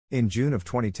In June of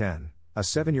 2010, a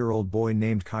 7-year-old boy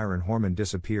named Kyron Horman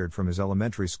disappeared from his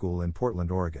elementary school in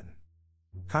Portland, Oregon.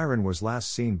 Kyron was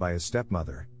last seen by his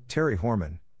stepmother, Terry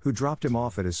Horman, who dropped him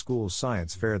off at his school's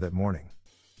science fair that morning.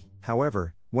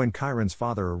 However, when Kyron's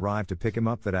father arrived to pick him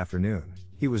up that afternoon,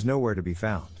 he was nowhere to be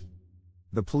found.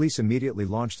 The police immediately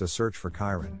launched a search for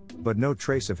Kyron, but no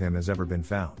trace of him has ever been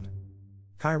found.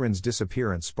 Kyron's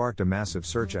disappearance sparked a massive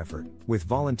search effort, with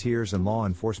volunteers and law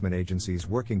enforcement agencies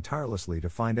working tirelessly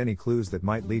to find any clues that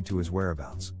might lead to his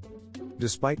whereabouts.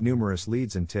 Despite numerous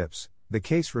leads and tips, the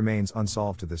case remains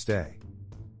unsolved to this day.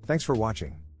 Thanks for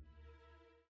watching.